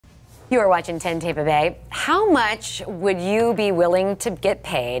You are watching 10 Tampa Bay. How much would you be willing to get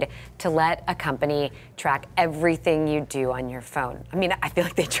paid to let a company track everything you do on your phone? I mean, I feel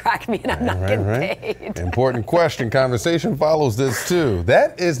like they track me and I'm not getting paid. Important question. Conversation follows this too.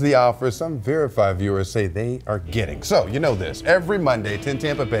 That is the offer some Verify viewers say they are getting. So you know this. Every Monday, 10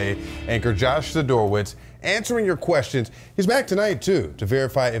 Tampa Bay anchor Josh Sidorowicz answering your questions. He's back tonight too to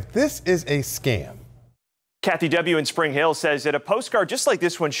verify if this is a scam. Kathy W. in Spring Hill says that a postcard just like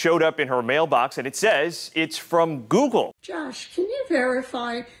this one showed up in her mailbox, and it says it's from Google. Josh, can you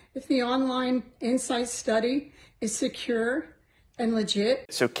verify if the online insight study is secure and legit?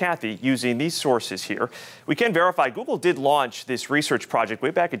 So Kathy, using these sources here, we can verify Google did launch this research project way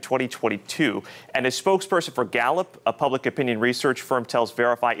back in 2022. And a spokesperson for Gallup, a public opinion research firm, tells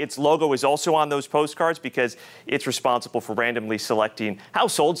Verify its logo is also on those postcards because it's responsible for randomly selecting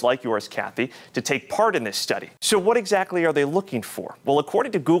households like yours, Kathy, to take part in this study. So what exactly are they looking for? Well,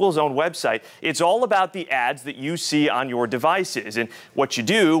 according to Google's own website, it's all about the ads that you see on your devices and what you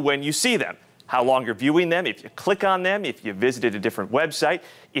do when you see them. How long you're viewing them, if you click on them, if you visited a different website,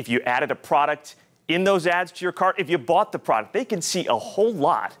 if you added a product in those ads to your cart, if you bought the product. They can see a whole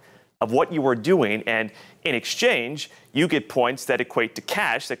lot of what you are doing, and in exchange, you get points that equate to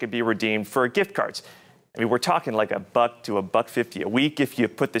cash that can be redeemed for gift cards. I mean, we're talking like $1 to $1.50 a week if you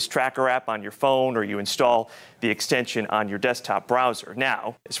put this tracker app on your phone or you install the extension on your desktop browser.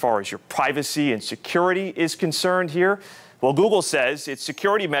 Now, as far as your privacy and security is concerned here, well, Google says its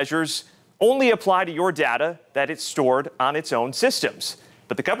security measures only apply to your data that it's stored on its own systems.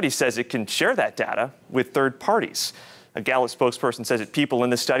 But the company says it can share that data with third parties. A Gallup spokesperson says that people in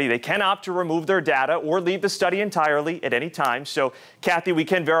the study, they can opt to remove their data or leave the study entirely at any time. So, Kathy, we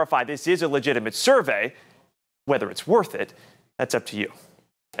can verify this is a legitimate survey. Whether it's worth it, that's up to you.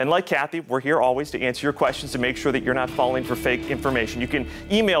 And like Kathy, we're here always to answer your questions to make sure that you're not falling for fake information. You can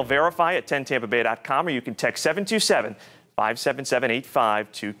email verify@10tampabay.com or you can text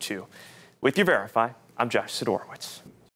 727-577-8522. With your Verify, I'm Josh Sidorowicz.